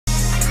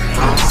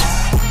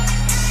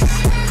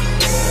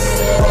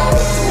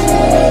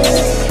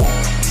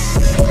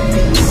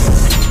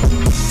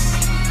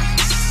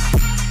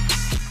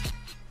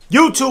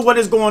YouTube, what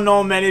is going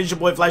on, man? It's your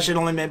boy Flash Shit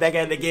Only Man back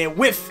at it again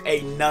with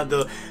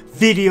another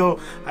video.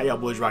 How y'all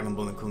boys rocking,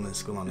 bullin', coolin',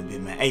 school on the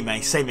bit, man? Hey,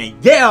 man, say, man,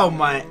 yeah,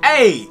 man,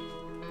 hey.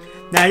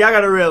 Now, y'all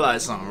gotta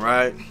realize something,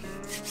 right?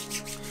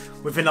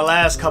 Within the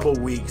last couple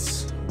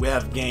weeks, we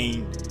have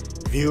gained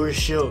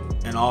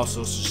viewership and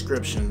also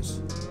subscriptions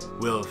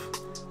with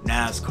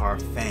NASCAR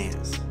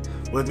fans.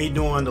 With me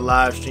doing the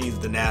live streams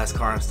of the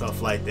NASCAR and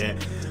stuff like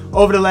that,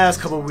 over the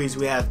last couple of weeks,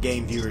 we have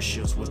gained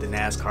viewerships with the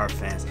NASCAR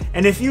fans.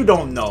 And if you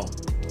don't know,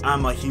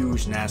 I'm a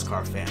huge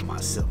NASCAR fan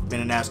myself.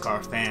 Been a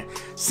NASCAR fan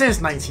since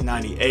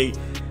 1998.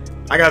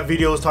 I got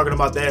videos talking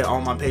about that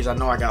on my page. I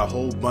know I got a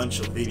whole bunch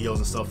of videos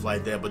and stuff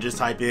like that, but just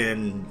type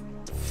in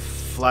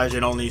Flash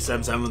It Only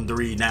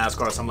 773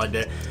 NASCAR or something like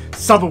that.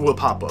 Something will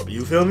pop up,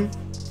 you feel me?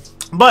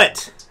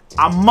 But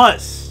I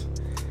must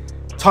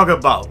talk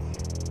about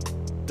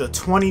the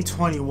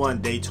 2021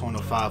 Daytona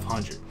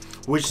 500,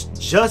 which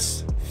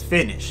just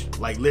finished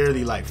like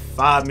literally like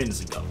 5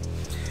 minutes ago.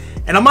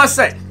 And I must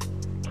say,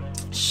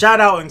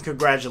 shout out and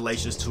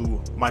congratulations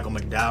to Michael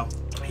McDowell.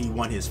 He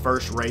won his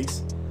first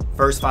race,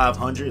 first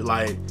 500.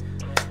 Like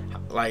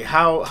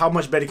how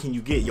much better can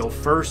you get? Your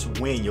first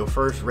win, your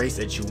first race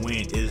that you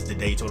win is the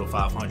Daytona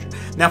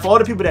 500. Now, for all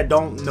the people that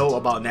don't know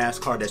about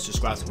NASCAR that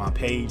subscribe to my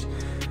page,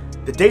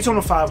 the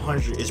Daytona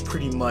 500 is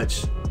pretty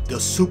much the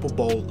Super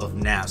Bowl of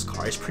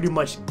NASCAR. It's pretty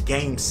much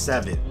Game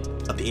 7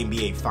 of the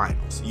NBA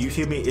Finals. You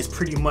feel me? It's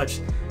pretty much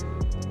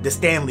the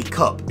Stanley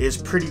Cup. It's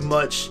pretty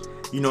much,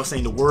 you know what I'm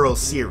saying, the World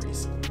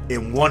Series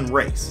in one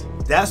race.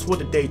 That's what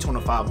the Daytona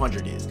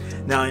 500 is.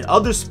 Now, in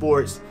other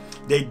sports,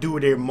 they do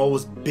their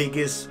most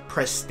biggest,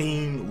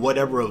 pristine,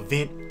 whatever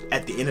event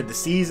at the end of the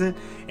season.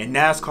 In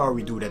NASCAR,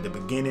 we do it at the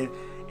beginning,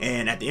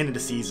 and at the end of the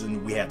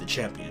season, we have the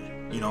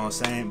champion. You know what I'm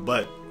saying?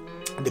 But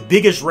the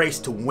biggest race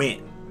to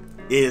win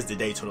is the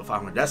Daytona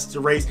 500. That's the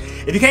race.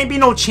 If you can't be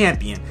no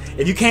champion,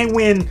 if you can't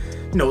win,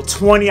 you know,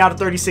 20 out of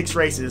 36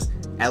 races,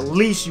 at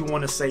least you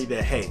want to say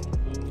that, hey,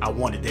 I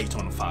won the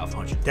Daytona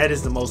 500. That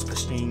is the most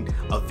pristine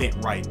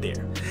event right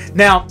there.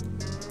 Now,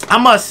 I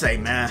must say,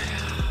 man,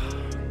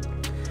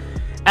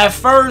 at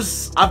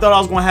first, I thought I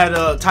was going to have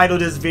to title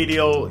this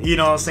video, you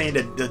know what I'm saying,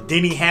 the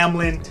Denny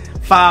Hamlin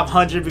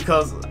 500,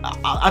 because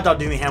I thought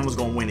Denny Hamlin was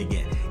going to win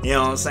again. You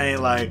know what I'm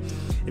saying? Like,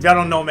 if y'all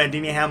don't know, man,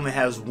 Denny Hamlin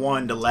has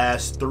won the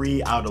last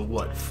 3 out of,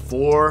 what,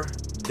 4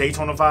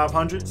 Daytona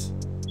 500s?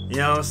 You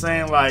know what I'm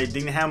saying? Like,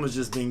 Denny Hamlin's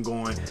just been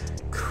going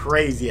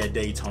crazy at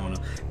Daytona.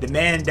 The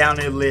man down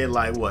there led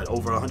like what,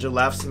 over 100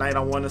 laps tonight, I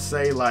want to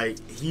say. Like,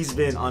 he's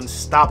been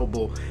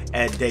unstoppable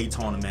at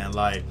Daytona, man.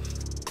 Like,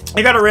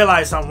 you gotta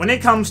realize something when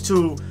it comes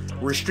to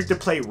restricted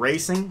plate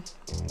racing,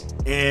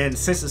 and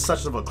since it's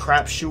such of a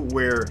crapshoot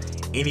where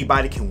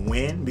anybody can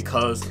win,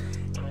 because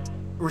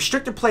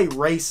restricted plate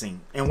racing,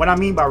 and what I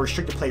mean by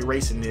restricted plate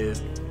racing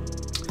is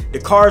the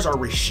cars are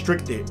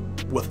restricted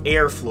with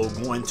airflow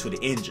going to the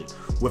engine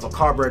with a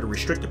carburetor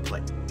restricted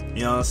plate.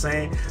 You know what I'm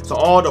saying? So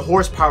all the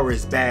horsepower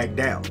is bagged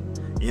down.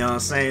 You know what I'm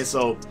saying?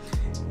 So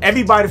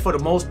everybody, for the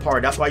most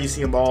part, that's why you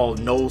see them all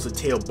nose to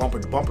tail, bumper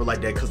to bumper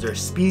like that, because their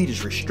speed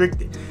is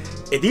restricted.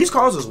 If these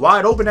cars was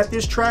wide open at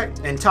this track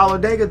in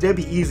Talladega, they'll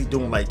be easily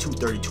doing like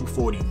 230,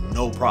 240,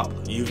 no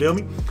problem. You feel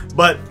me?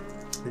 But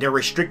they're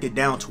restricted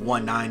down to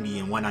 190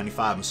 and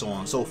 195 and so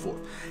on and so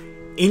forth.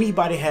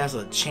 Anybody has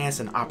a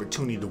chance and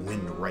opportunity to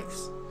win the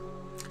race.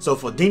 So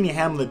for Denny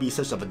Hamlin to be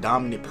such of a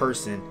dominant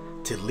person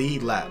to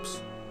lead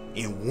laps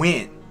and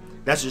win,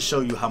 that's just show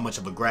you how much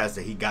of a grasp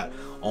that he got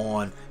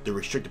on the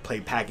restricted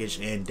plate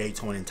package in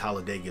Daytona and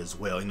Talladega as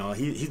well. You know,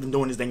 he's been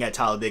doing this thing at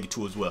Talladega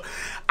too as well.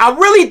 I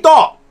really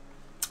thought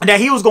that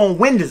he was going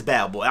to win this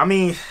bad boy. I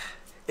mean,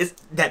 it's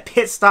that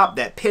pit stop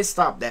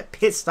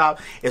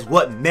is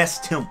what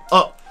messed him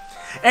up.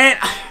 And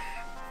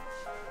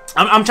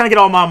I'm trying to get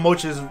all my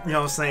emotions, you know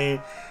what I'm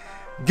saying,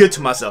 good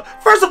to myself.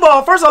 First of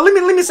all,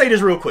 let me say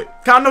this real quick.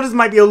 I know this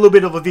might be a little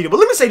bit of a video, but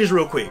let me say this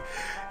real quick.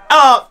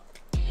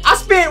 I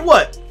spent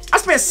what? I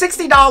spent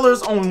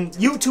 $60 on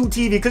YouTube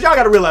TV, because y'all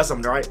got to realize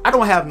something, right? I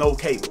don't have no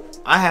cable.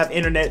 I have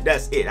internet,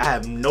 that's it. I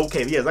have no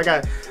cable. Yes, I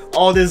got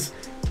all this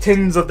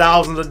tens of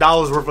thousands of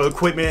dollars worth of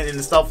equipment and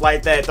stuff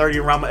like that, 30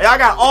 around I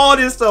got all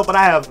this stuff, but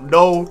I have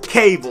no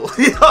cable.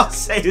 You know what I'm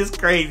saying? It's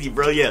crazy,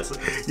 bro. Yes,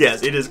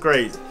 it is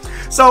crazy.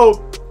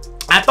 So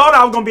I thought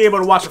I was gonna be able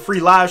to watch a free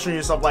live stream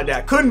and stuff like that.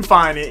 I couldn't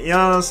find it, you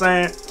know what I'm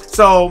saying?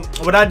 So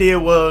what I did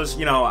was,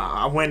 you know,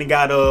 I went and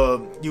got a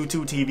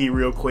YouTube TV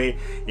real quick,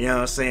 you know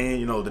what I'm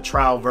saying, you know, the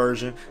trial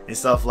version and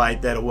stuff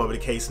like that, or whatever the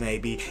case may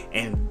be.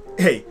 And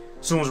hey,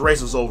 as soon as the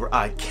race was over,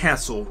 I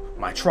canceled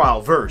my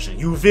trial version.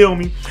 You feel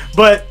me?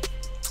 But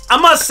I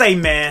must say,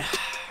 man,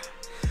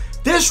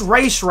 this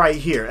race right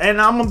here, and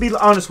I'm gonna be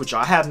honest with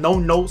y'all, I have no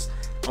notes.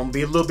 I'm gonna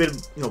be a little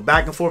bit, you know,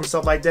 back and forth and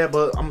stuff like that,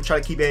 but I'm gonna try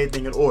to keep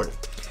everything in order.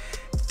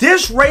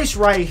 This race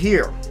right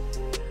here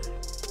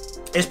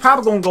is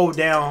probably gonna go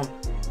down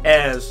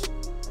as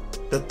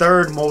the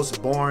 3rd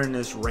most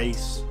boringest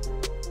race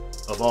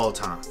of all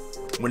time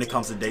when it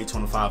comes to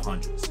Daytona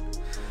 500s.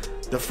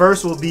 The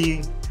first will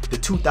be the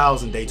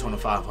 2000 Daytona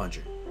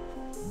 500.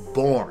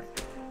 Boring.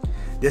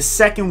 The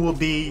second will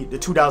be the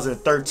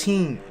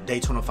 2013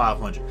 Daytona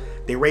 500.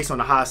 They race on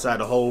the high side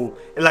the whole,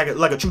 like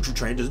a choo-choo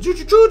train, just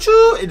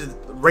choo-choo-choo. It just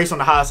race on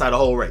the high side the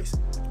whole race.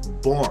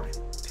 Boring.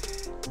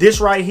 This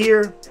right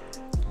here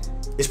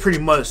is pretty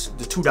much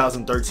the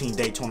 2013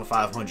 Daytona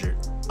 500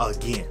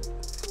 again.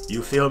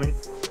 You feel me?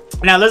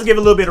 Now let's give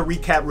a little bit of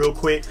recap real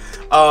quick.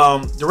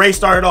 The race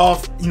started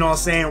off, you know what I'm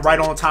saying, right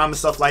on time and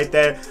stuff like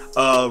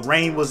that.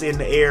 Rain was in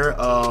the air,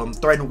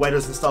 threatening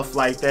weathers and stuff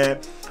like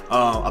that.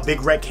 A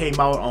big wreck came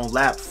out on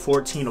lap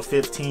 14 or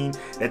 15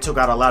 that took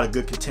out a lot of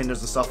good contenders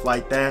and stuff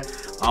like that.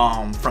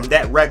 From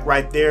that wreck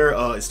right there,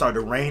 it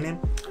started raining.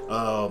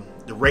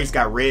 The race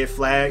got red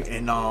flagged,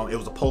 and it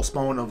was a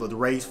postpone of the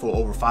race for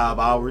over 5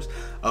 hours.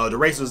 The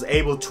race was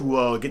able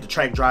to get the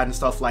track dried and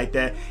stuff like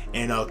that,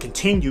 and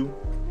continue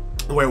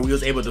where we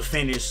was able to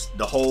finish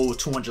the whole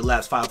 200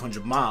 laps,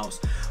 500 miles.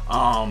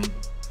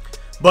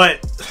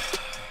 But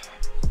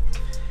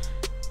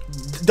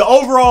the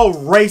overall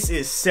race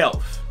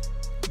itself,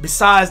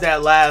 besides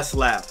that last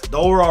lap, the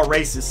overall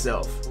race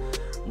itself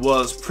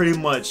was pretty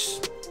much,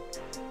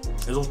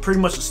 it was pretty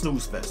much a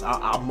snooze fest.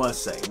 I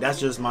must say, that's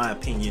just my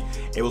opinion.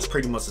 It was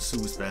pretty much a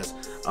snooze fest.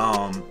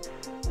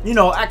 You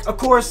know, of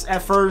course,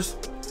 at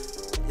first,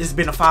 it's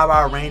been a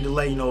 5-hour rain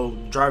delay. You know,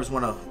 drivers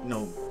want to, you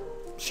know,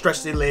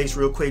 stretch their legs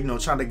real quick, you know,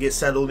 trying to get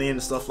settled in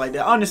and stuff like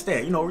that. I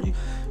understand, you know,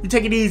 you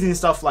take it easy and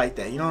stuff like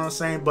that, you know what I'm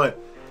saying? But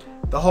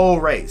the whole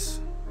race,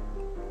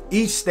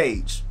 each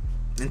stage,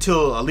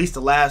 until at least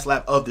the last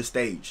lap of the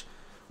stage,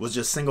 was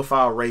just single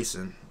file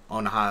racing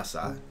on the high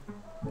side.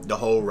 The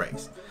whole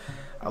race.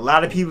 A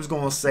lot of people's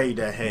gonna say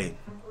that, hey,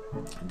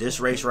 this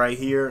race right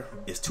here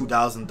is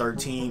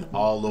 2013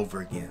 all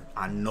over again.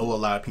 I know a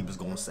lot of people's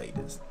gonna say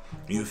this.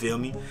 You feel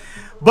me?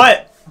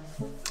 But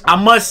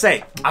I must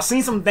say, I've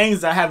seen some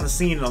things that I haven't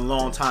seen in a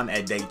long time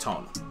at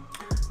Daytona.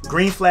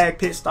 Green flag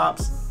pit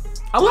stops.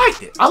 I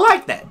liked it. I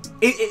like that.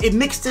 It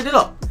mixed it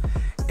up.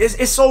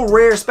 It's so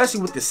rare,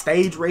 especially with the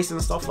stage racing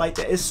and stuff like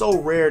that. It's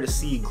so rare to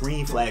see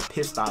green flag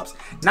pit stops,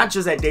 not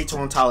just at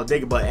Daytona and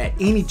Talladega, but at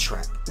any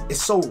track.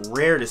 It's so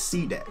rare to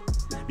see that,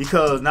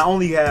 because not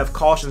only you have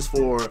cautions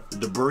for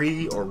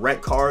debris or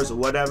wrecked cars or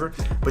whatever,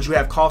 but you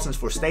have cautions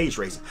for stage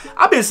racing.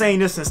 I've been saying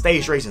this since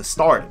stage racing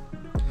started.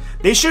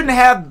 They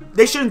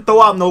shouldn't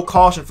throw out no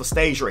caution for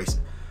stage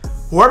racing.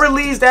 Whoever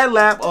leads that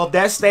lap of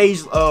that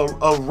stage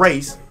of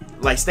race,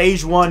 like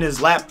stage 1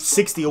 is lap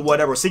 60 or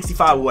whatever,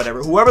 65 or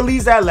whatever, whoever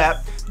leads that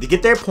lap, they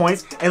get their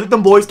points and let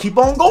them boys keep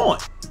on going.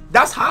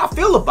 That's how I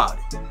feel about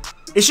it.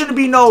 It shouldn't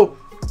be no,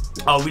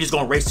 oh, we just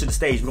gonna race to the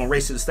stage, we're gonna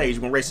race to the stage,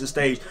 we're gonna race to the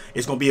stage,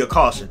 it's gonna be a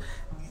caution.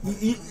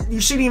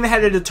 You shouldn't even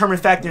have a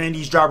determined factor in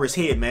these drivers'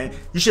 head, man.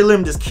 You should let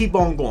them just keep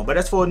on going. But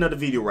that's for another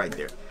video right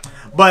there.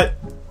 But,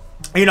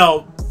 you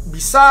know,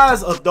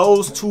 besides of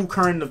those two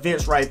current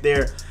events right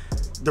there,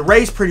 the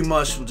race pretty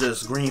much was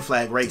just green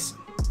flag racing.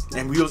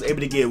 And we was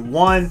able to get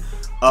one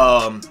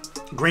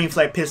green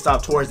flag pit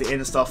stop towards the end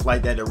and stuff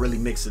like that to really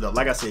mix it up.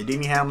 Like I said,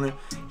 Denny Hamlin,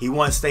 he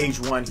won stage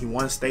 1, he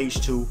won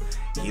stage 2.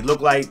 He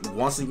looked like,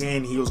 once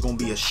again, he was going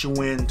to be a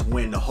shoe-in to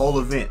win the whole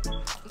event.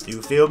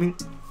 You feel me?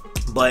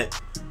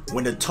 But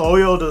when the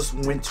Toyotas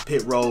went to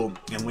pit road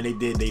and when they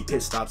did their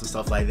pit stops and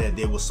stuff like that,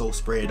 they were so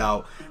spread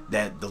out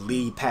that the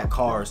lead pack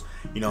cars,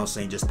 you know what I'm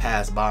saying, just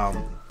passed by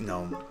them, you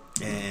know.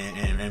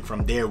 And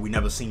from there, we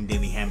never seen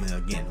Denny Hamlin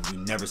again. We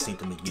never seen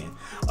him again.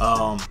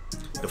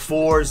 The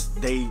Fords,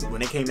 when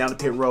they came down the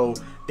pit road,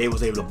 they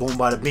was able to boom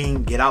by the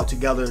beam, get out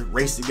together,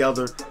 race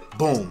together,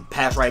 boom,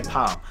 pass right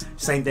by them.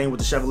 Same thing with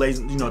the Chevrolets,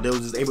 you know, they was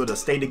just able to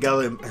stay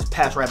together and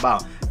pass right by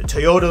them. The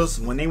Toyotas,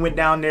 when they went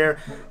down there,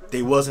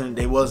 they wasn't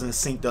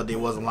synced up, they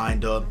wasn't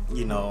lined up,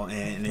 you know,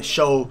 and it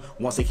showed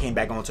once they came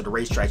back onto the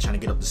racetrack trying to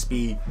get up to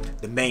speed.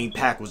 The main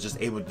pack was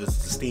just able to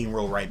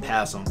steamroll right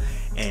past them,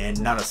 and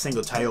not a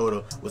single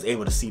Toyota was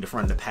able to see the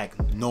front of the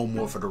pack no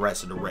more for the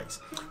rest of the race.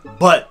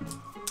 But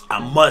I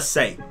must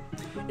say,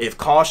 if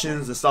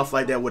cautions and stuff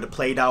like that would have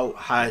played out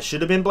how it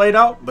should have been played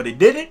out, but it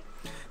didn't,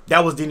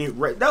 that was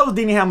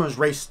Denny Hamlin's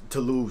race to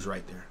lose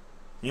right there.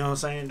 You know what I'm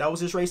saying? That was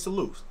his race to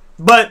lose.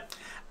 But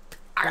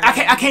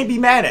I can't be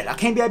mad at it. I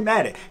can't be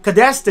mad at it, because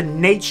that's the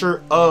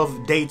nature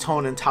of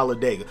Daytona and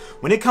Talladega.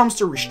 When it comes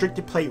to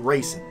restricted plate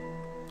racing,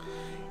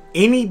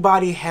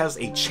 anybody has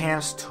a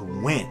chance to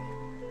win.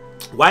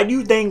 Why do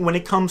you think when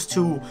it comes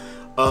to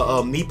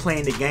me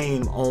playing the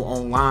game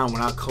online,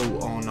 when I go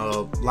on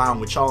line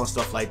with y'all and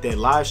stuff like that,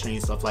 live stream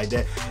and stuff like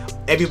that,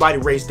 everybody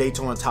race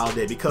Daytona and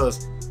Talladega?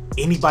 Because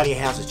anybody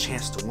has a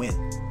chance to win.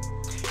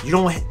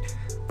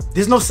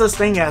 There's no such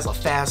thing as a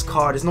fast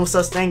car. There's no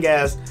such thing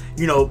as,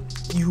 you know,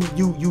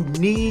 you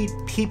need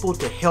people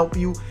to help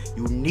you.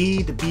 You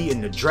need to be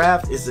in the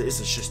draft. It's a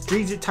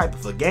strategic type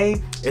of a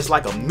game. It's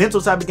like a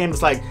mental type of game.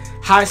 It's like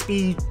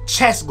high-speed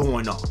chess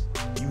going on.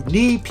 You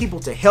need people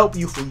to help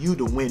you for you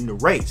to win the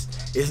race.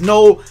 It's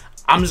no,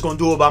 I'm just going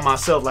to do it by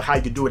myself like how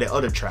you do it at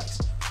other tracks.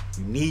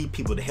 You need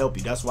people to help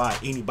you. That's why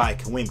anybody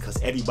can win,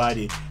 because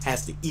everybody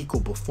has the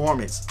equal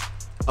performance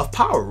of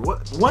power.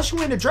 Once you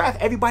win the draft,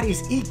 everybody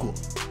is equal.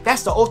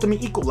 That's the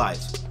ultimate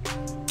equalizer.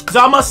 So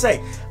I must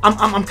say,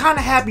 I'm kind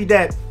of happy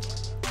that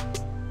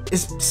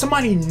is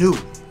somebody new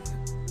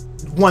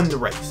won the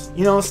race.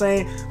 You know what I'm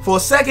saying? For a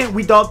second,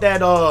 we thought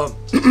that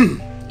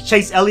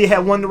Chase Elliott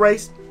had won the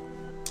race,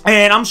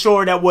 and I'm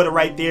sure that would have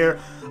right there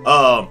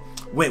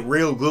went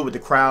real good with the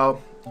crowd.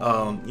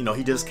 You know,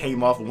 he just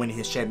came off of winning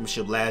his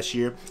championship last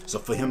year, so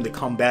for him to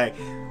come back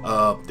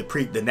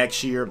the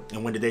next year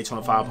and win the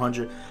Daytona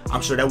 500,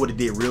 I'm sure that would have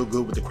did real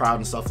good with the crowd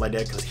and stuff like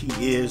that, because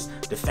he is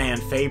the fan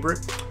favorite.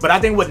 But I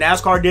think what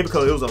NASCAR did,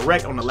 because it was a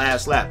wreck on the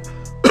last lap.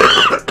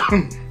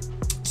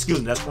 Excuse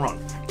me, that's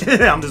wrong.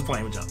 I'm just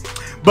playing with y'all.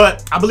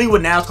 But I believe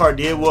what NASCAR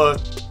did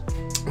was,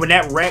 when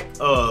that wreck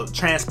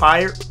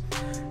transpired,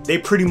 they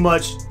pretty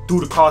much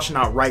threw the caution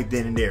out right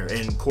then and there.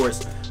 And of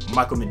course,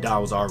 Michael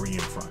McDowell was already in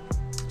front.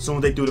 As soon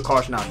as they threw the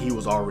caution out, he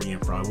was already in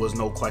front. It was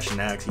no question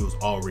asked. He was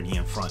already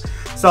in front.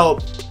 So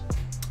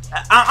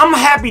I'm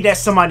happy that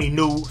somebody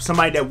new,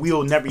 somebody that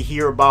we'll never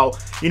hear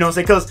about. You know what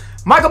I'm saying? Because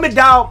Michael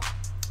McDowell,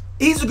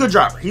 he's a good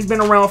driver. He's been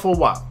around for a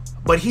while.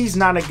 But he's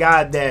not a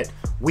guy that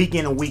week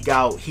in and week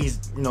out, he's,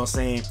 you know what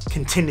I'm saying,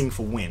 contending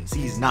for wins.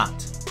 He's not.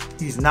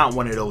 He's not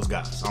one of those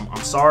guys. I'm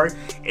sorry.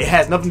 It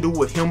has nothing to do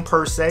with him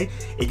per se.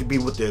 It could be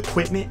with the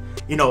equipment.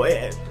 You know,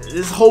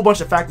 there's a whole bunch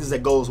of factors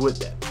that goes with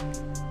that.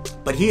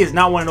 But he is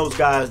not one of those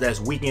guys that's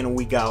week in and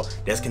week out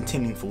that's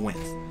contending for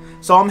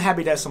wins. So I'm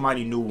happy that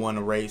somebody new won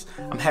the race.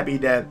 I'm happy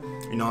that,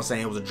 you know what I'm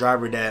saying, it was a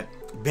driver that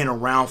been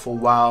around for a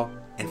while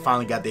and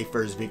finally got their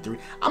first victory.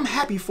 I'm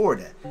happy for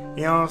that.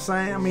 You know what I'm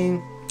saying? I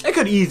mean, it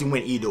could easily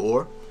win either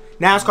or.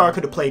 NASCAR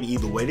could have played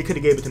either way. They could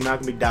have gave it to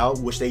Malcolm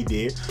McDowell, which they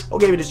did, or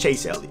gave it to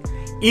Chase Elliott.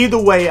 Either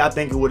way, I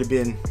think it would have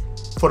been,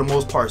 for the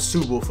most part,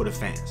 suitable for the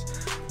fans.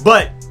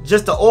 But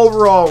just the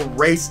overall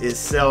race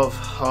itself,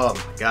 oh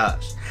my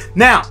gosh.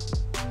 Now,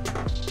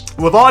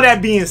 with all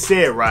that being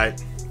said,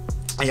 right,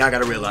 and y'all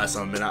gotta realize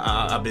something, man.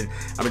 I've been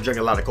drinking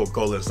a lot of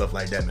Coca-Cola and stuff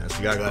like that, man.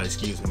 So y'all gotta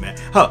excuse me, man.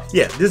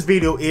 Yeah, this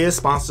video is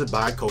sponsored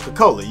by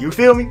Coca-Cola. You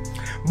feel me?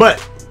 But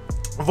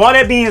with all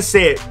that being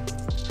said,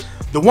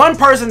 the one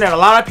person that a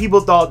lot of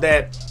people thought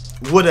that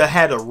would have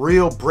had a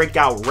real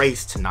breakout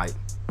race tonight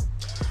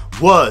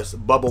was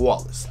Bubba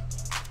Wallace.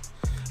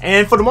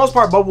 And for the most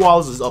part, Bubba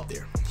Wallace is up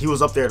there. He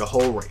was up there the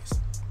whole race.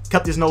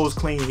 Kept his nose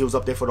clean. He was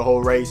up there for the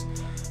whole race.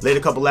 Laid a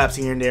couple laps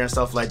here and there and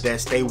stuff like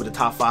that. Stayed with the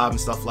top 5 and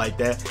stuff like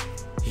that.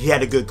 He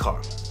had a good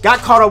car. Got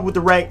caught up with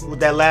the wreck with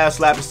that last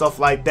lap and stuff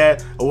like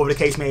that, or whatever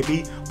the case may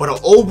be. But an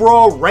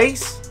overall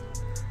race,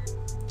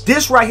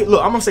 this right here,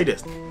 look, I'm going to say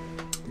this.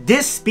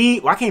 This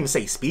speed, well, I can't even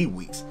say speed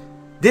weeks.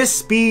 This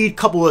speed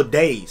couple of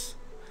days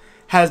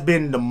has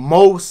been the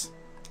most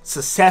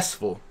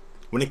successful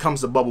when it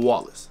comes to Bubba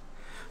Wallace.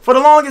 For the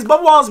longest,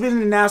 Bubba Wallace has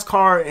been in the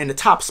NASCAR and the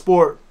top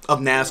sport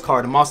of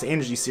NASCAR, the Monster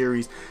Energy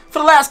Series, for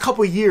the last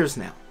couple of years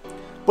now.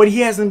 But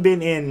he hasn't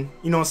been in,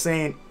 you know what I'm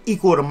saying,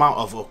 equal amount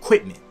of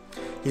equipment.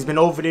 He's been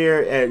over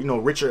there at, you know,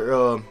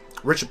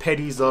 Richard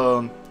Petty's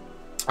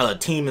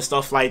team and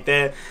stuff like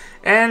that.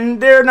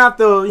 And they're not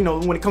the, you know,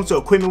 when it comes to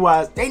equipment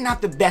wise, they're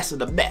not the best of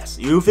the best.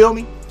 You feel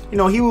me? You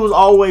know, he was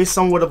always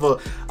somewhat of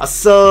a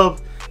sub,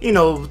 you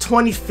know,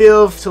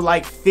 25th to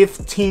like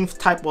 15th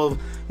type of,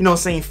 you know what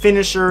I'm saying,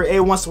 finisher.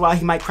 Every once in a while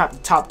he might crack the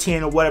top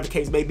 10 or whatever the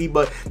case may be.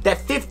 But that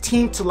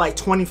 15th to like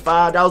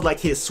 25, that was like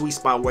his sweet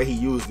spot where he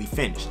usually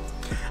finished.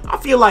 I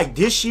feel like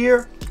this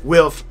year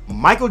with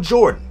Michael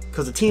Jordan,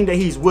 because the team that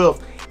he's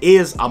with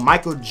is a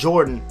Michael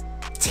Jordan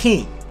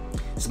team.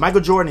 It's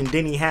Michael Jordan and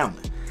Denny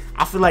Hamlin.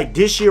 I feel like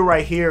this year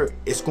right here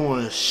is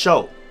going to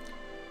show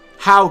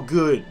how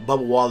good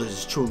Bubba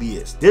Wallace truly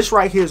is. This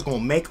right here is going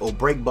to make or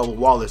break Bubba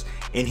Wallace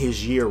in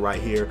his year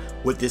right here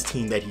with this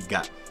team that he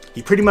got.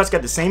 He pretty much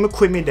got the same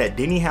equipment that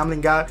Denny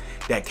Hamlin got,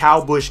 that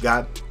Kyle Busch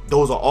got.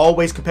 Those are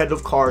always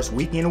competitive cars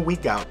week in and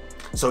week out.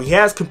 So he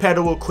has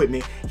competitive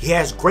equipment. He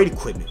has great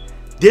equipment.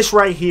 This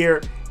right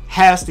here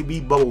has to be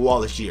Bubba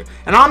Wallace's year.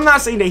 And I'm not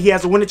saying that he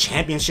has to win a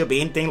championship or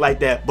anything like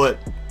that, but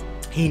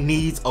he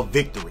needs a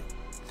victory.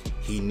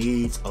 He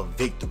needs a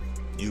victory.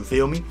 You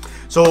feel me?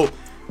 So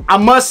I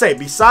must say,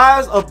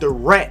 besides of the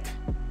wreck,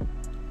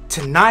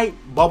 tonight,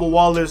 Bubba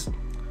Wallace,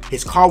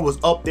 his car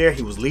was up there.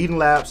 He was leading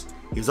laps.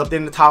 He was up there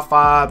in the top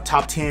 5,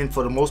 top 10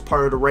 for the most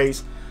part of the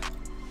race.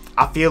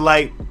 I feel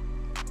like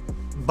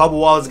Bubba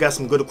Wallace got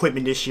some good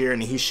equipment this year,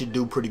 and he should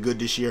do pretty good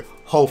this year,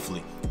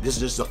 hopefully. This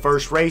is just the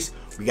first race.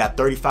 We got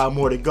 35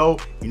 more to go.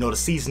 You know, the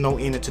season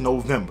don't end until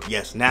November.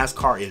 Yes,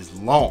 NASCAR is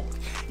long.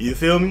 You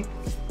feel me?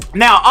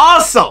 Now,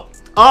 also,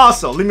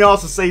 let me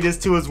also say this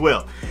too as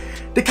well.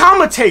 The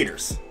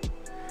commentators,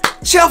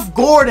 Jeff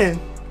Gordon,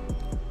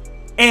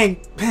 and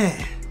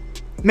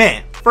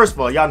man, first of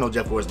all, y'all know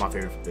Jeff Gordon's my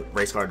favorite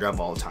race car driver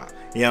of all time.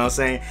 You know what I'm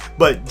saying?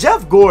 But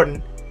Jeff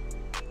Gordon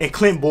and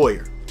Clint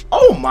Boyer,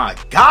 oh my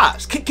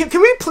gosh.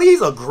 Can we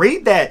please agree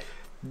that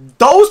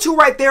those two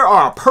right there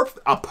are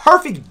a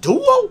perfect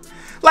duo?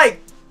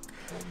 Like,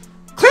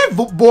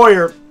 Clint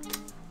Boyer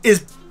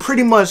is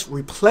pretty much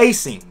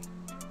replacing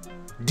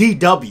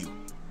DW.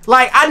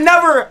 Like, I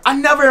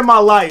never in my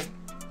life,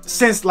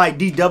 since like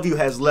DW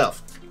has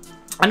left,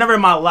 I never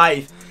in my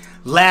life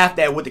laughed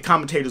at what the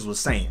commentators were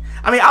saying.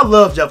 I mean, I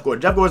love Jeff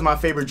Gordon. Jeff Gordon's my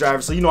favorite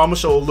driver, so you know I'm gonna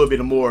show a little bit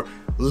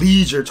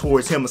leisure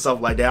towards him and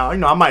stuff like that. You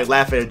know, I might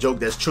laugh at a joke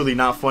that's truly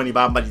not funny,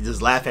 but I might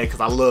just laugh at it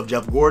because I love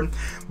Jeff Gordon.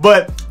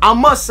 But I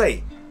must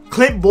say,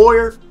 Clint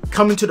Boyer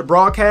coming to the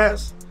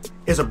broadcast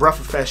is a breath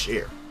of fresh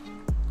air.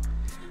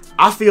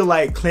 I feel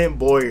like Clint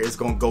Boyer is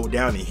going to go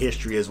down in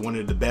history as one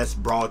of the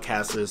best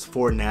broadcasters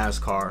for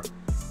NASCAR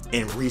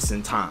in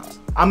recent times.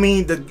 I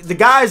mean, the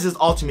guy is just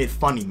ultimate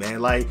funny,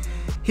 man. Like,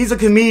 he's a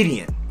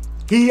comedian.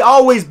 He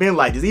always been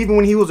like this. Even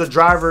when he was a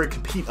driver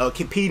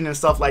competing and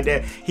stuff like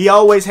that, he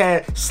always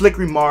had slick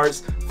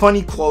remarks,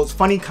 funny quotes,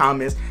 funny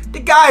comments.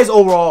 The guy is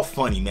overall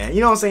funny, man.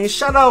 You know what I'm saying?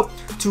 Shout out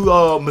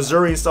to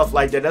Missouri and stuff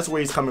like that. That's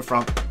where he's coming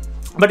from.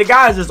 But the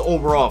guy is just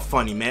overall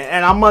funny, man.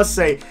 And I must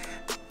say,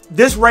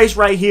 this race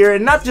right here,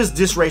 and not just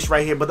this race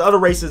right here, but the other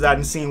races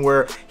I've seen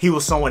where he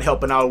was someone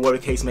helping out or whatever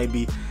the case may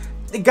be,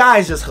 the guy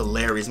is just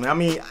hilarious, man. I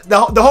mean,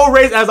 the whole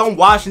race as I'm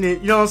watching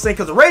it, you know what I'm saying?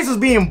 Because the race was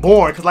being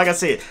boring. Because like I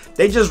said,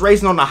 they just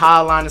racing on the high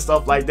line and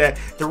stuff like that.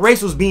 The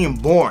race was being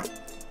boring.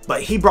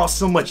 But he brought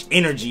so much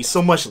energy,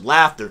 so much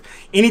laughter.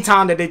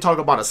 Anytime that they talk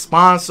about a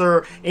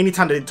sponsor,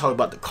 anytime that they talk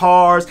about the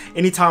cars,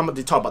 anytime that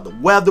they talk about the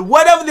weather,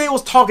 whatever they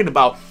was talking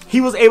about, he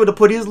was able to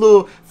put his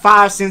little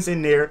 5 cents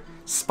in there,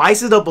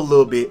 spice it up a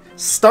little bit,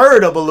 stir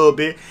it up a little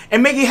bit,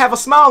 and make you have a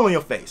smile on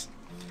your face.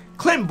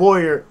 Clint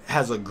Boyer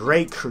has a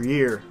great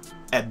career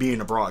at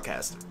being a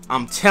broadcaster.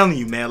 I'm telling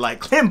you, man, like,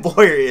 Clint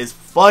Boyer is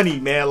funny,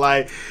 man.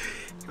 Like,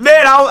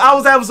 man, I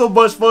was having so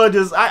much fun.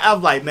 Just, I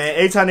was like, man,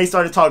 every time they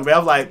started talking, man, I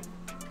was like,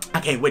 I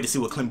can't wait to see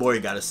what Clint Boyer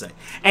got to say.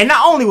 And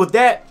not only with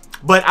that,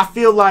 but I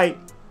feel like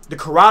the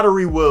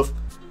camaraderie with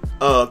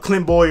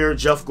Clint Boyer,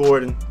 Jeff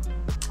Gordon,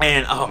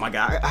 and oh my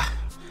God,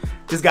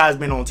 this guy's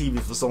been on TV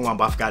for so long,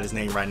 but I forgot his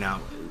name right now.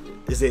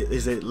 Is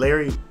it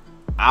Larry?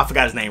 I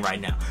forgot his name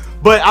right now.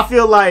 But I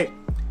feel like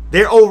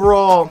their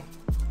overall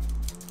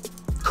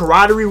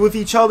camaraderie with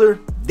each other,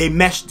 they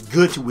meshed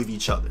good with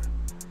each other.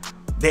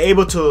 They're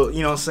able to,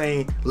 you know what I'm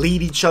saying,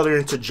 lead each other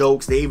into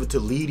jokes. They're able to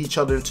lead each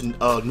other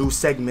into new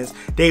segments.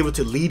 They're able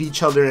to lead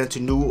each other into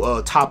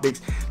new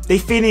topics. They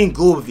fit in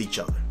good with each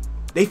other.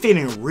 They fit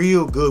in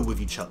real good with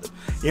each other.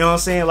 You know what I'm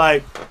saying?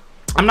 Like,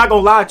 I'm not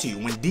gonna lie to you.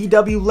 When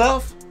DW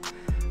left,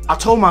 I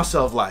told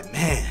myself, like,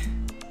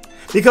 man,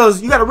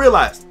 because you gotta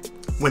realize,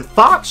 when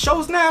Fox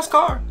shows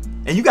NASCAR,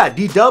 and you got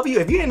DW,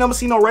 if you ain't never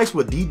seen no race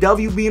with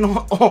DW being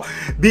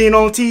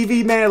on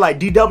TV, man, like,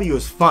 DW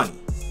is funny.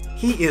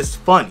 He is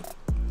funny.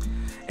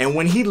 And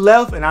when he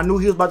left and I knew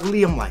he was about to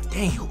leave, I'm like,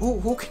 dang,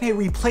 who can they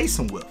replace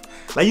him with?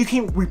 Like, you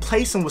can't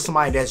replace him with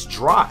somebody that's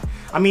dry.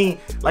 I mean,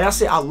 like I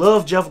said, I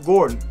love Jeff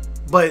Gordon,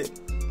 but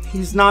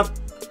he's not,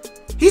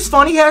 he's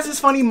funny. He has his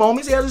funny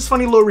moments. He has his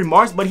funny little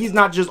remarks, but he's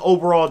not just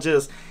overall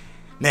just,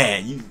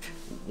 man,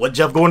 what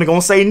Jeff Gordon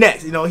gonna say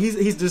next? You know,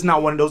 he's just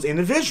not one of those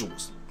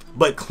individuals.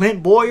 But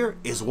Clint Boyer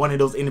is one of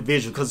those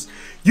individuals, because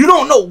you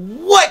don't know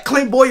what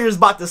Clint Boyer is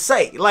about to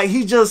say. Like,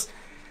 he just,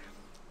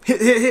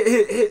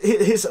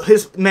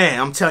 his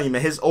man, I'm telling you,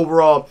 man, his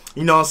overall,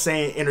 you know what I'm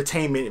saying,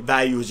 entertainment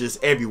value is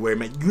just everywhere,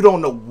 man. You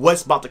don't know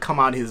what's about to come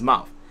out of his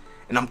mouth.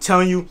 And I'm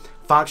telling you,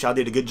 Fox, y'all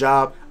did a good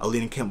job of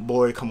letting Clint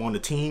Boyer come on the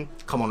team,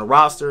 come on the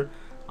roster.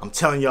 I'm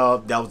telling y'all,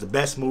 that was the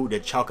best move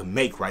that y'all can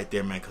make right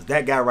there, man. Because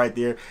that guy right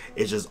there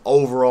is just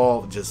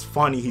overall just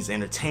funny. He's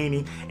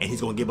entertaining, and he's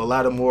going to give a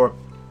lot of more,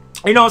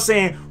 you know what I'm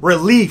saying,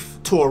 relief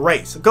to a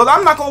race. Because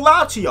I'm not going to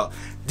lie to y'all.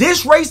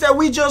 This race that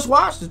we just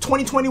watched, the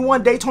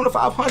 2021 Daytona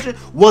 500,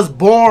 was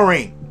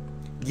boring.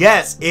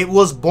 Yes, it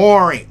was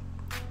boring.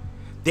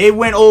 They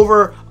went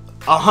over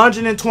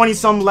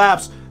 120-some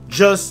laps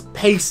just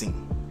pacing.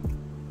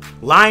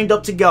 Lined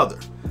up together.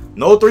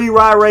 No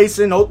 3-wide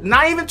racing, no,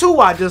 not even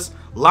 2-wide, just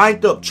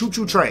lined up,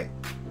 choo-choo train.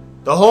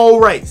 The whole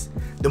race.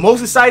 The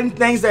most exciting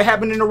things that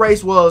happened in the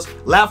race was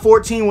lap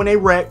 14 when they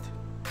wrecked.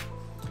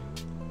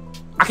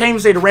 I can't even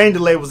say the rain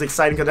delay was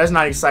exciting, because that's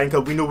not exciting,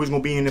 because we knew we was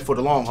going to be in it for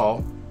the long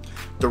haul.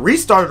 The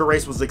restart of the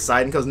race was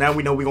exciting, because now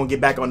we know we're going to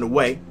get back on the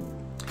way.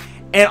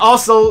 And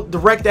also, the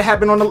wreck that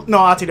happened on the... No,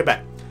 I'll take it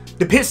back.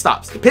 The pit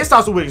stops. The pit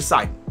stops were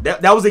exciting.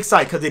 That was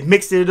exciting, because it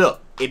mixed it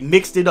up. It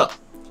mixed it up.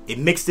 It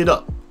mixed it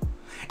up.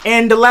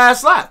 And the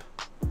last lap,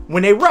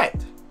 when they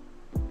wrecked,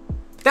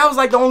 that was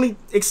like the only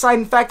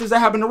exciting factors that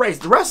happened in the race.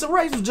 The rest of the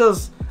race was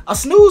just a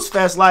snooze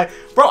fest. Like,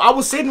 bro, I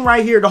was sitting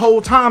right here the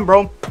whole time,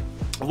 bro,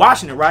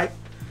 watching it, right?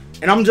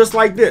 And I'm just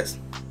like this.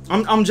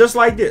 I'm just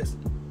like this.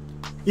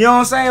 You know what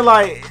I'm saying?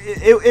 Like,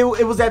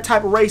 it was that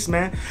type of race,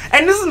 man.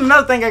 And this is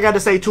another thing I got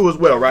to say too as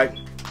well, right?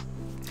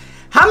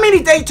 How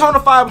many Daytona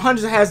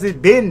 500s has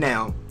it been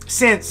now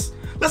since,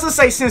 let's just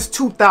say since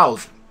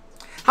 2000?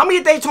 How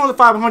many Daytona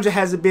 500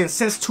 has it been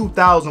since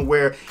 2000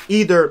 where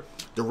either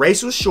the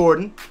race was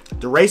shortened,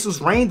 the race was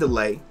rain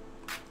delay?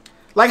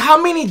 Like, how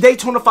many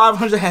Daytona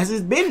 500 has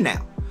it been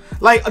now?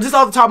 Like, just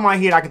off the top of my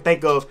head, I can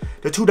think of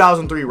the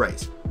 2003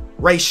 race.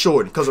 Race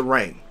shortened because of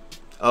rain.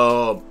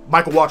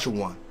 Michael Waltrip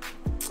won.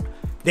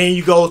 Then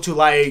you go to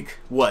like,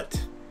 what?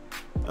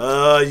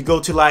 You go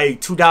to like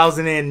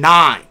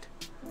 2009.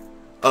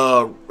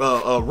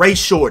 Race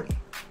shortened.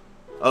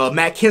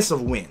 Matt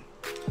Kenseth win.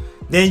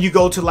 Then you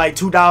go to like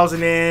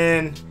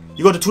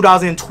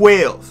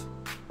 2012.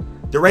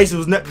 The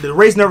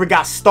race never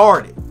got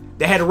started.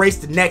 They had a race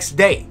the next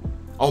day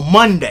on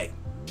Monday,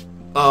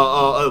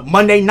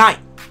 Monday night.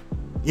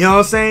 You know what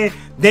I'm saying?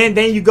 Then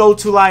you go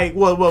to like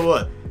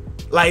what?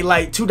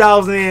 Like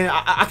 2000.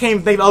 I can't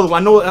even think of the other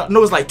one. I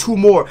know it's like 2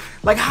 more.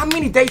 Like how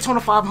many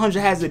Daytona 500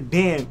 has it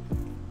been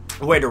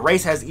where the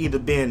race has either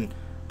been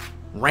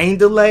rain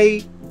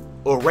delayed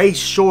or race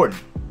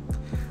shortened?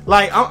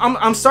 Like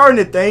I'm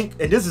starting to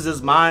think, and this is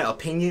just my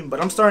opinion,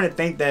 but I'm starting to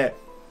think that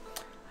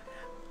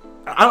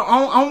I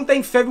don't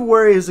think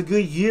February is a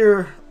good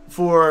year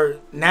for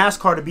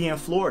NASCAR to be in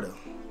Florida.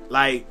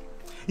 Like,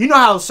 you know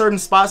how certain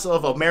spots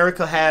of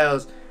America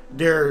has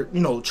their,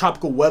 you know,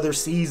 tropical weather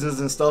seasons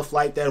and stuff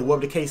like that, or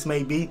whatever the case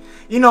may be.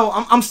 You know,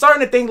 I'm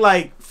starting to think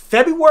like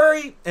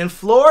February in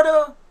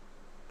Florida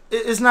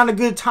is not a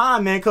good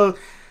time, man, because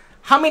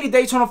how many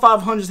Daytona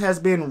 500s has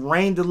been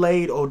rain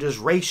delayed or just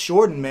race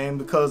shortened, man,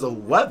 because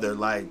of weather?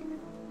 Like,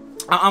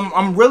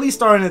 I'm really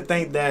starting to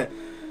think that,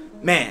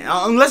 man,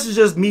 unless it's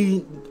just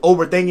me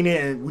overthinking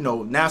it and, you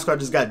know, NASCAR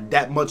just got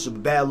that much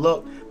of bad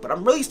luck, but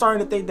I'm really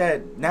starting to think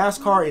that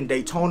NASCAR in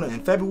Daytona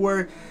in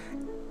February,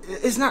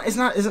 it's not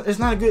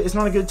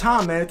a good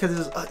time, man,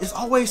 because it's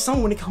always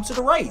some when it comes to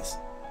the race.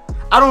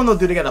 I don't know,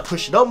 do they gotta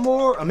push it up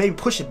more or maybe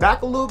push it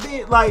back a little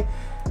bit? Like,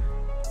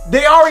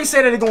 they already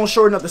said that they're gonna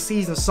shorten up the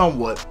season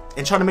somewhat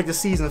and try to make the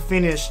season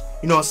finish,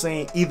 you know what I'm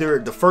saying, either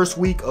the first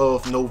week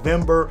of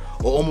November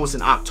or almost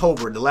in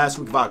October, the last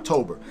week of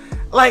October.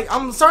 Like,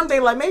 I'm starting to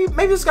think like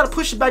maybe just gotta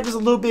push it back just a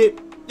little bit,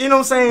 you know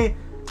what I'm saying?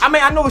 I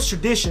mean, I know it's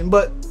tradition,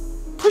 but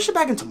push it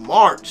back into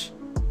March.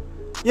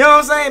 You know what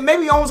I'm saying?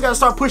 Maybe you almost gotta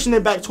start pushing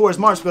it back towards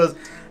March, because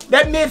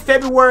that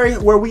mid-February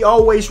where we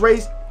always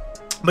race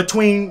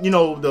between, you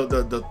know, the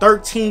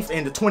 13th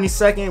and the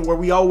 22nd, where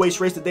we always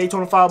race the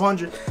Daytona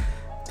 500,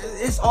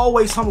 it's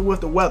always something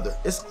with the weather.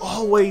 It's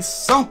always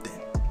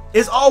something.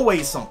 It's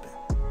always something.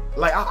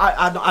 Like,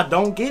 I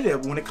don't get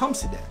it when it comes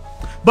to that.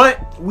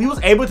 But we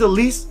was able to at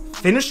least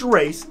finish the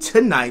race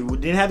tonight. We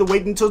didn't have to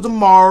wait until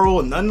tomorrow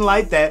or nothing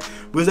like that.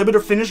 We was able to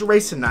finish the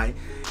race tonight.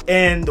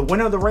 And the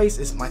winner of the race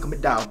is Michael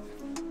McDowell.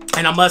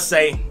 And I must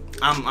say,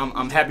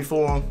 I'm happy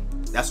for him.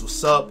 That's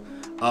what's up.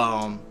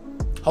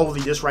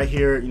 Hopefully this right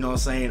here, you know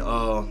what I'm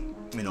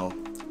saying, you know,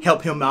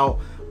 help him out,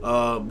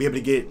 be able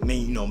to get,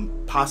 maybe, you know,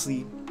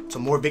 possibly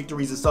some more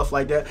victories and stuff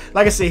like that.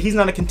 Like I said, he's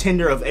not a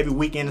contender of every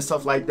weekend and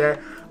stuff like that.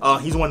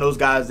 He's one of those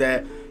guys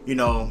that, you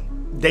know,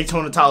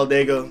 Daytona,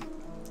 Talladega,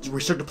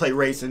 restricted plate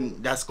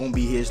racing, that's gonna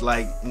be his,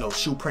 like, you know,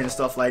 shoe print and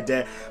stuff like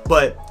that.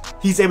 But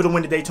he's able to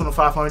win the Daytona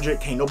 500.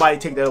 Can't nobody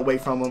take that away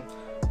from him.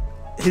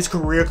 His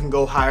career can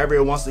go however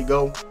it wants to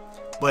go,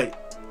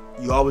 but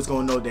you always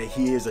gonna know that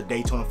he is a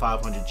Daytona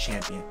 500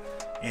 champion,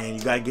 and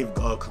you gotta give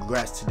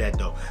congrats to that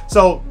though.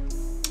 So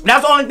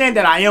that's the only thing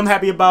that I am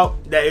happy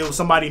about, that it was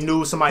somebody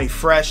new, somebody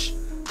fresh,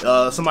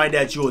 somebody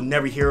that you will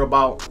never hear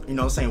about, you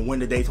know what I'm saying, win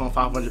the Daytona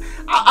 500.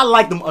 I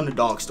like them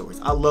underdog stories.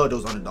 I love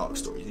those underdog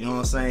stories, you know what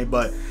I'm saying?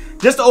 But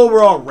just the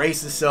overall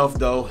race itself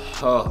though,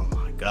 oh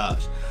my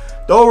gosh.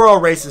 The overall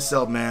race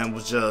itself, man,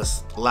 was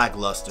just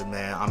lackluster,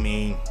 man. I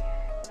mean,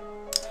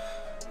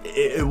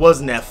 it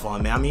wasn't that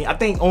fun, man. I mean, I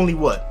think only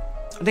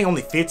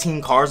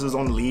 15 cars was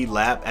on the lead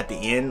lap at the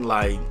end.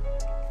 Like,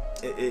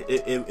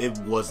 it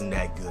wasn't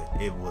that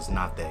good. It was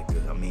not that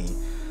good. I mean,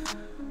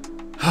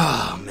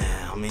 oh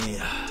man, I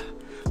mean,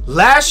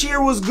 last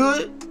year was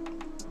good,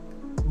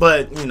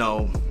 but you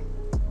know,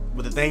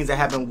 with the things that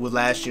happened with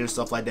last year and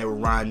stuff like that with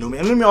Ryan Newman.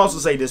 And let me also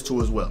say this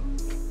too as well.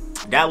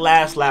 That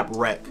last lap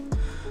wreck,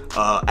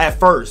 at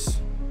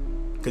first,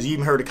 because you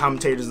even heard the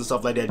commentators and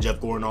stuff like that, Jeff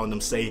Gordon, on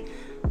them say,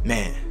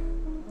 man,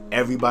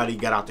 everybody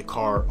got out the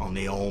car on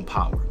their own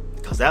power.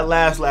 Because that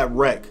last lap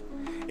wreck,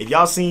 if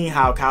y'all seen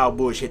how Kyle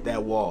Busch hit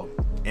that wall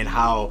and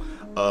how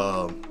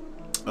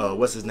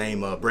what's his name,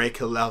 Brad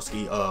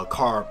Keselowski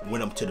car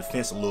went up to the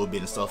fence a little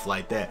bit and stuff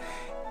like that,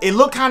 it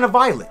looked kind of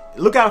violent.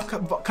 It looked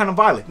kind of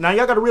violent. Now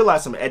y'all got to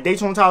realize something. At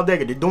Daytona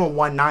Talladega, they're doing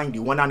 190,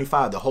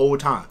 195 the whole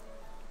time.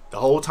 The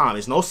whole time.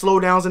 There's no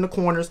slowdowns in the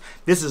corners.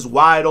 This is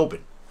wide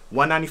open.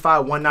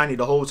 195, 190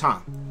 the whole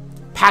time.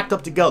 Packed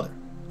up together.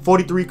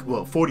 40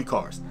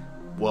 cars.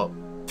 Well,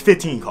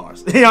 15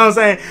 cars. You know what I'm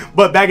saying?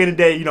 But back in the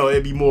day, you know,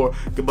 it'd be more,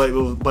 but it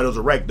was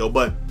a wreck though.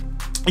 But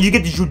you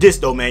get the judice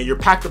though, man. You're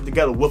packed up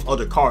together with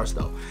other cars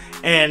though.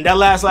 And that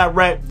last lap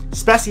wreck,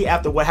 especially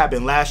after what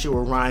happened last year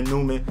with Ryan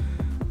Newman,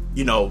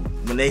 you know,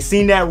 when they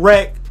seen that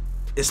wreck,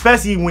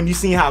 especially when you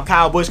seen how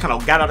Kyle Busch kind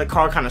of got out of the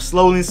car kind of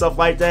slowly and stuff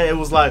like that, it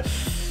was like,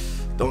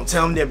 don't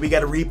tell me that we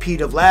got a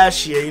repeat of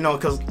last year, you know,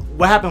 because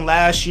what happened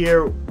last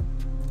year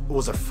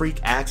was a freak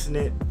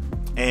accident,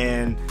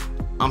 and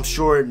I'm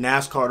sure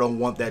NASCAR don't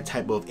want that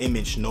type of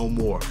image no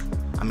more.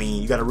 I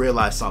mean, you got to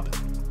realize something.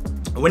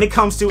 When it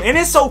comes to, and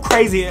it's so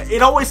crazy,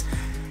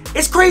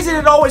 it's crazy that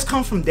it always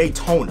comes from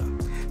Daytona.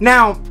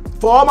 Now,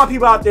 for all my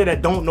people out there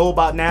that don't know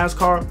about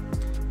NASCAR,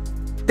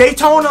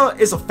 Daytona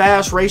is a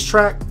fast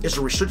racetrack. It's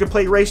a restricted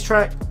plate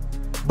racetrack,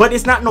 but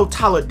it's not no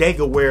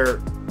Talladega, where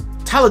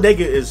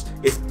Talladega is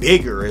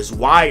bigger, it's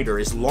wider,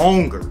 it's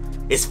longer,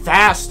 it's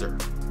faster.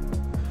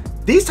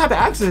 these type of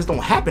accidents don't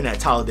happen at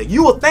Talladega.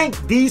 You will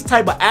think these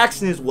type of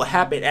accidents will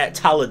happen at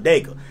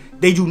Talladega.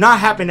 They do not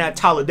happen at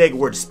Talladega,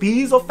 where the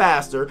speeds are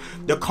faster,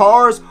 the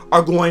cars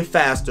are going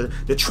faster,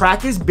 the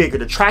track is bigger,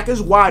 the track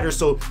is wider.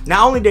 So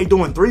not only they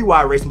doing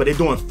 3-wide racing, but they're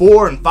doing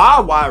 4 and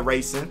 5-wide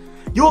racing.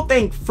 You'll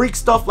think freak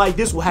stuff like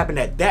this will happen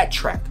at that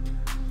track.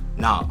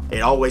 Nah,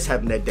 it always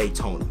happened at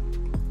Daytona.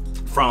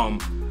 From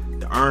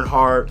the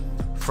Earnhardt,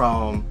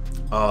 from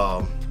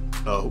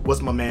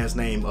what's my man's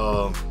name?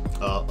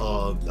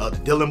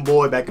 The Dillon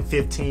boy back in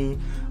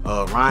 15.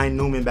 Ryan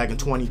Newman back in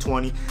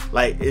 2020.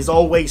 Like, it's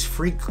always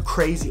freak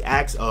crazy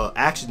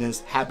accidents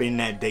happening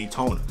at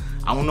Daytona.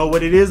 I don't know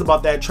what it is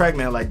about that track,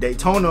 man. Like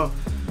Daytona,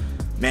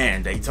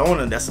 man,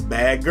 Daytona, that's a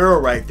bad girl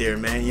right there,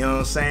 man. You know what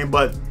I'm saying?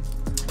 But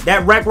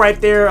that wreck right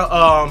there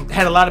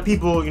had a lot of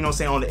people, you know what I'm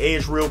saying, on the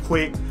edge real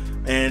quick.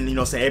 And, you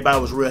know what I'm saying, everybody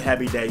was real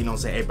happy that, you know what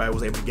I'm saying, everybody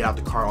was able to get out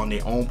the car on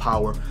their own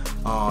power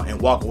and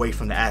walk away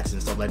from the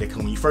accident and stuff like that.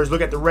 Because when you first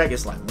look at the wreck,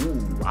 it's like,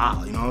 ooh,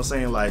 wow, you know what I'm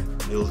saying? Like,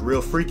 it was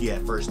real freaky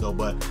at first, though.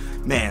 But,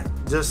 man,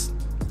 just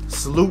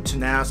salute to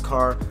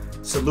NASCAR,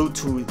 salute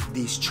to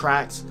these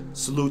tracks,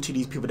 salute to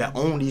these people that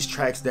own these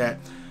tracks, that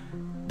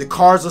the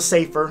cars are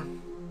safer.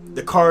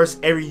 The cars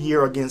every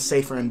year are getting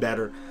safer and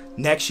better.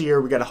 Next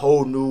year, we got a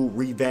whole new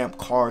revamped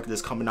car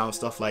that's coming out and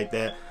stuff like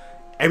that.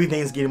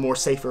 Everything's getting more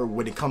safer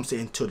when it comes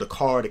into the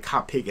car, the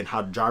cockpit, and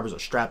how the drivers are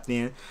strapped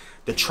in.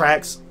 The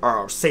tracks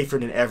are safer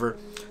than ever.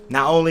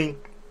 Not only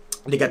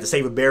they got the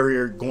safer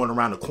barrier going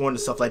around the corner and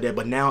stuff like that,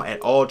 but now at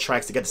all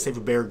tracks they got the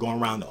safer barrier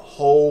going around the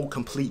whole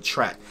complete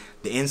track,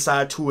 the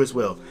inside too as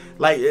well.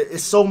 Like,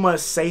 it's so much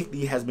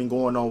safety has been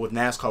going on with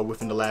NASCAR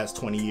within the last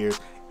 20 years.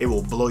 It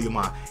will blow your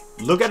mind.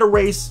 Look at a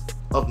race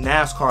of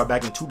NASCAR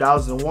back in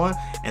 2001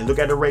 and look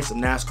at a race of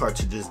NASCAR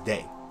to this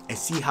day, and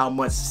see how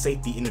much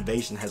safety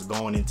innovation has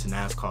gone into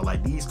NASCAR.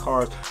 Like, these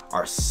cars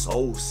are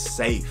so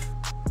safe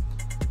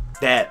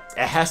that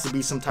it has to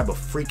be some type of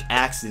freak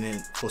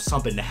accident for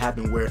something to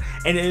happen where,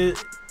 and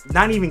it's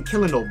not even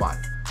killing nobody,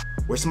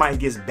 where somebody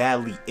gets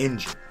badly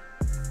injured.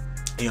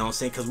 You know what I'm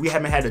saying? Because we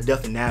haven't had a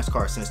death in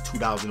NASCAR since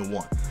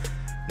 2001.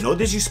 No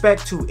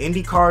disrespect to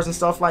Indy cars and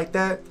stuff like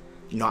that.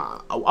 You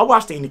know, I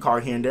watch the Indy car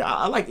here and there.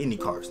 I like Indy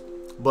cars.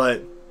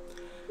 But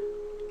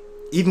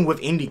even with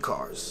Indy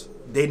cars,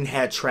 they didn't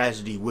have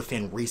tragedy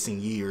within recent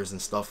years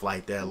and stuff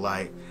like that.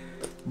 Like,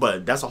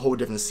 but that's a whole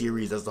different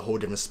series. That's a whole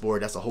different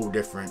sport. That's a whole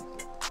different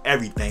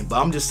everything.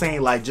 But I'm just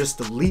saying, like, just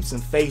the leaps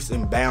and faith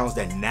and bounds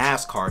that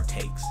NASCAR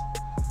takes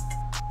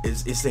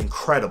it's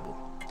incredible.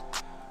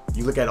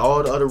 You look at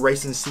all the other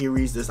racing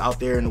series that's out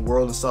there in the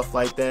world and stuff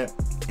like that,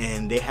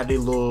 and they have their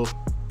little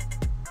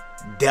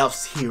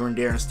deaths here and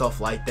there and stuff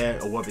like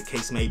that, or what the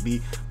case may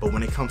be. But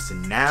when it comes to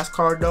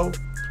NASCAR, though,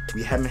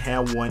 we haven't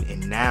had one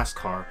in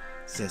NASCAR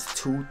since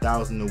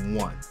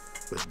 2001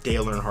 with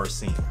Dale Earnhardt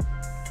Sr.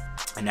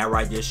 And that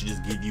right there should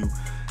just give you,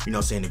 you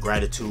know, saying the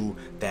gratitude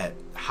that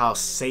how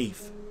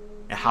safe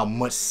and how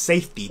much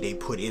safety they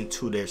put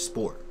into their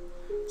sport.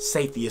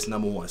 Safety is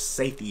number one.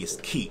 Safety is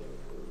key.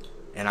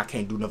 And I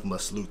can't do nothing but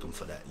salute them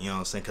for that. You know what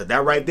I'm saying? Because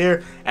that right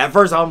there, at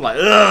first I'm like,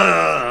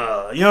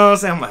 ugh. You know what I'm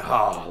saying? I'm like,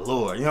 oh,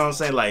 Lord. You know what I'm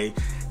saying? Like,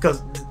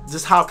 because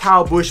just how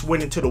Kyle Busch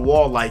went into the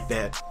wall like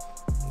that,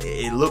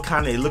 it looked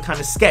kind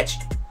of sketchy.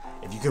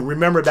 If you can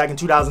remember back in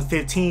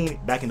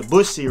 2015, back in the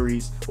Busch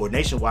series, or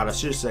Nationwide I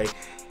should say,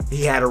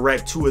 he had a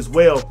wreck too as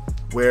well,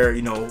 where,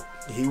 you know,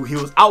 he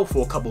was out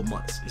for a couple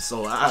months.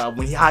 So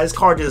when he had his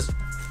car just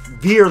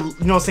veer, you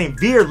know what I'm saying,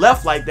 veer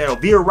left like that or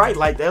veer right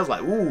like that, I was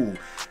like, ooh,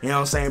 you know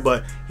what I'm saying?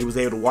 But he was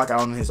able to walk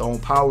out on his own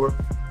power.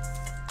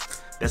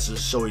 That's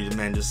just show you,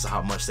 man, just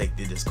how much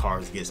safety this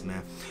car gets,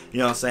 man. You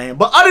know what I'm saying?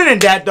 But other than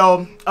that,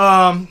 though,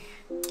 I'm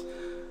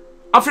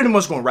pretty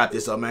much going to wrap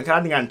this up, man, because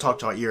I think I didn't talk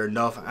to y'all ear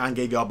enough. I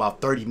gave y'all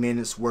about 30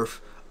 minutes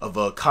worth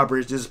of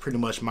coverage. This is pretty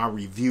much my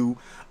review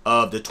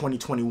of the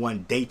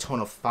 2021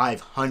 Daytona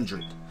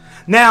 500.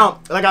 Now,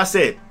 like I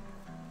said,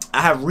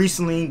 I have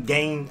recently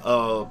gained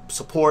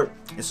support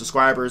and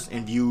subscribers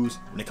and views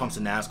when it comes to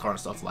NASCAR and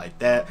stuff like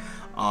that.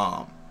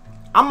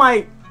 I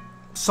might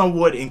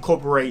somewhat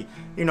incorporate,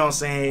 you know what I'm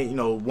saying, you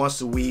know,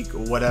 once a week or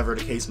whatever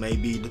the case may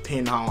be,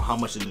 depending on how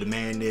much the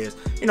demand is,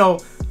 you know,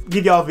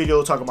 give y'all a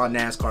video talking about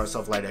NASCAR and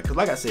stuff like that. Because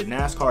like I said,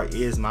 NASCAR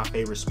is my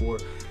favorite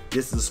sport.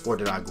 This is a sport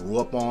that I grew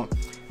up on.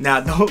 Now,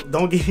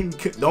 don't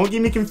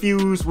get me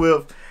confused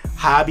with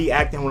how I be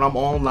acting when I'm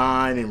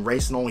online and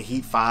racing on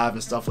Heat 5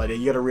 and stuff like that.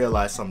 You gotta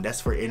realize something.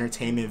 That's for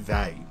entertainment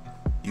value.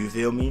 You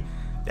feel me?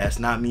 That's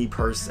not me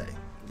per se.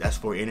 That's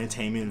for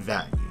entertainment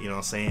value. You know what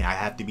I'm saying? I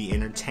have to be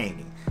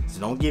entertaining. So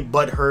don't get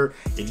butthurt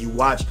if you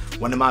watch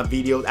one of my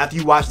videos. After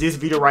you watch this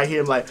video right here,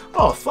 I'm like,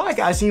 oh, Fly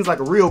Guy seems like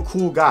a real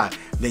cool guy.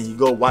 Then you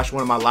go watch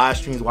one of my live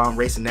streams while I'm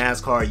racing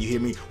NASCAR. You hear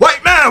me,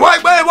 white man,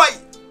 white man, white.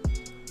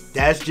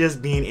 That's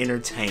just being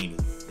entertaining.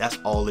 That's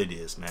all it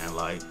is, man.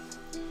 Like,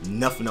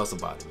 nothing else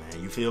about it,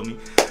 man. You feel me?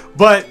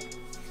 But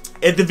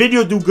if the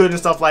video do good and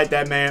stuff like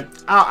that, man,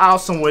 I'll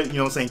somewhat, you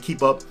know what I'm saying,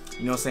 keep up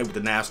you know what I'm saying, with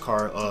the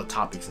NASCAR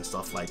topics and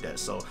stuff like that.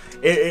 So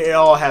it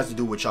all has to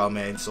do with y'all,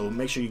 man. So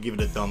make sure you give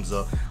it a thumbs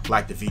up,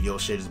 like the video,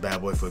 share this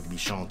bad boy for it to be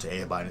shown to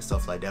everybody and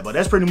stuff like that. But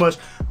that's pretty much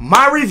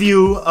my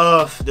review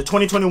of the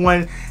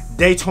 2021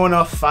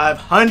 Daytona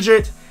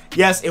 500.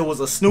 Yes, it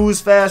was a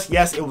snooze fest.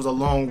 Yes, it was a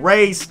long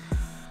race.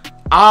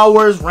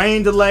 Hours,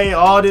 rain delay,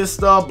 all this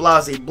stuff,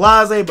 blase,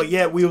 but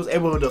yet we was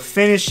able to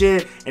finish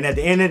it. And at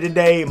the end of the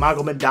day,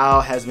 Michael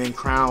McDowell has been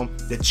crowned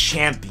the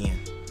champion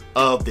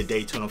of the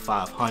Daytona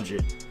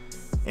 500,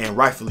 and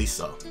rightfully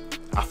so.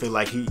 I feel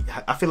like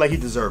he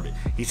deserved it.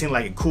 He seemed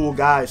like a cool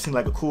guy. He seemed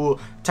like a cool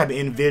type of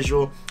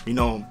individual. You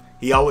know,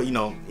 he always, you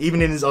know,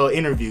 even in his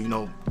interview, you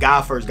know,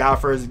 God first,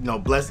 you know,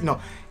 bless, you know,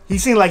 he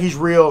seemed like he's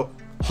real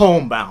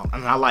homebound,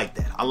 and I like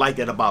that. I like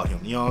that about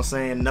him. You know what I'm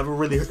saying? Never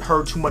really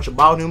heard too much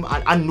about him.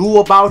 I knew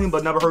about him,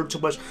 but never heard too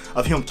much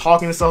of him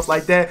talking and stuff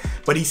like that.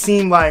 But he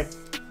seemed like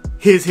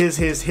his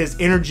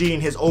energy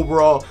and his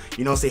overall,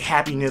 you know, say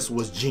happiness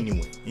was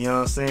genuine. You know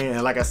what I'm saying?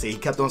 And like I said, he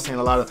kept on saying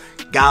a lot of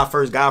God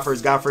first, God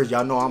first, God first.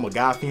 Y'all know I'm a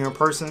God-fearing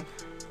person.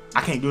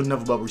 I can't do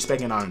enough about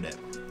respecting and honoring that.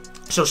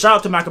 So shout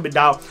out to Michael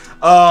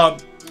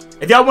McDowell.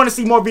 If y'all want to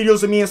see more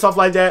videos of me and stuff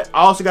like that, I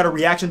also got a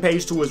reaction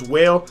page too as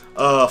well.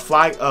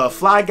 Fly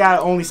Guy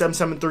Only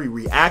 773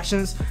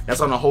 reactions.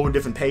 That's on a whole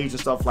different page and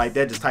stuff like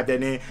that. Just type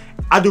that in.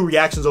 I do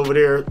reactions over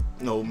there,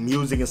 you know,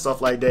 music and stuff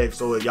like that.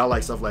 So if y'all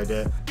like stuff like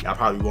that, y'all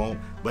probably won't,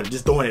 but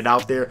just throwing it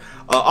out there.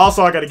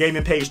 Also, I got a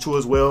gaming page too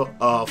as well.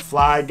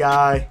 Fly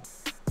Guy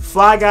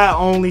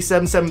Only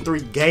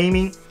 773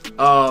 Gaming.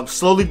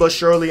 Slowly but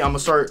surely, I'm gonna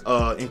start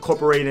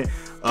incorporating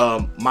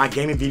my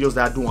gaming videos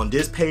that I do on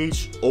this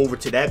page over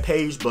to that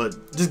page, but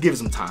just give it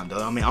some time though.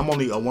 I mean, I'm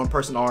only a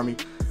one-person army.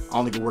 I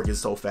only can work it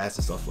so fast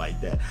and stuff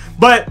like that.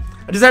 But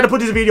I just had to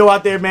put this video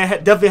out there, man.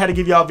 Definitely had to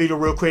give y'all a video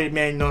real quick,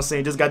 man. You know what I'm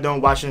saying? Just got done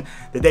watching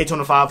the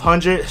Daytona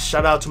 500.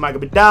 Shout out to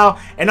Michael McDowell.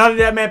 And other than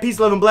that, man, peace,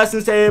 love, and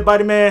blessings to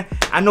everybody, man.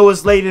 I know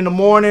it's late in the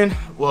morning.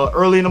 Well,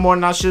 early in the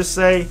morning, I should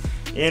say.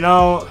 You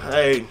know,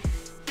 hey,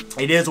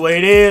 it is what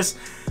it is.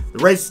 The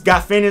race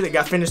got finished. It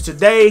got finished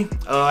today.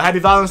 Happy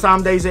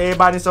Valentine's Day to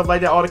everybody and stuff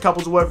like that. All the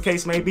couples, whatever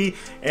case may be.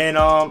 And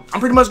I'm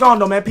pretty much gone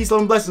though, man. Peace,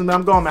 love, and blessings, man.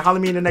 I'm gone, man. Holla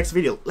at me in the next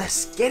video.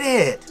 Let's get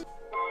it.